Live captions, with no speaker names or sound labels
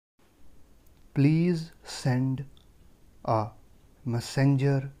Please send a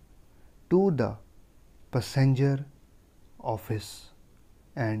messenger to the passenger office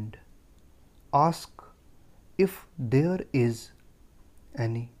and ask if there is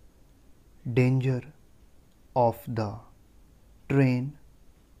any danger of the train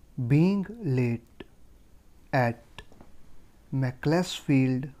being late at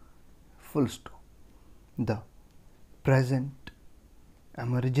Macclesfield. Full stop. The present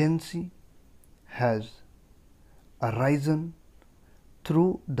emergency has arisen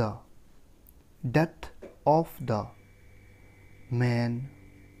through the death of the man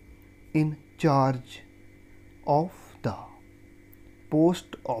in charge of the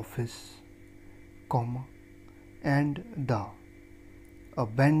post office, and the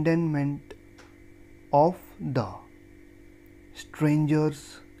abandonment of the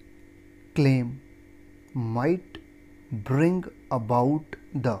stranger's claim might bring about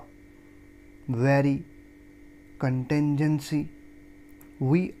the very contingency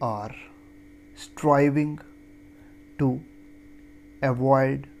we are striving to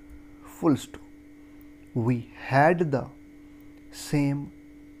avoid. Full stop. We had the same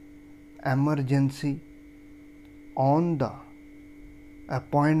emergency on the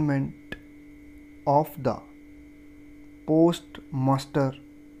appointment of the postmaster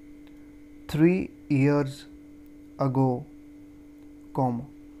 3 years ago,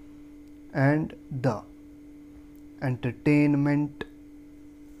 and the entertainment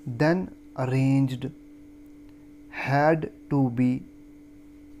then arranged had to be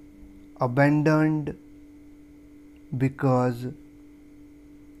abandoned because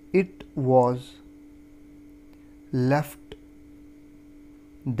it was left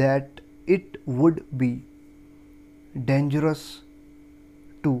that it would be dangerous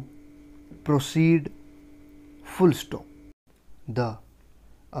to proceed. Full stop. The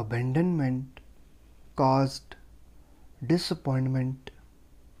abandonment caused disappointment,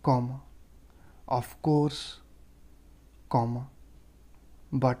 of course,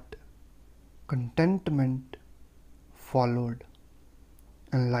 but contentment followed.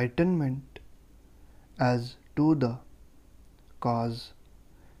 Enlightenment as to the cause,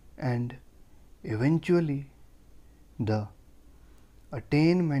 and eventually the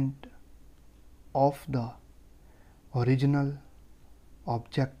attainment of the original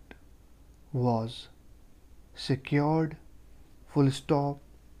object was secured. Full stop.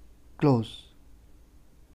 Close.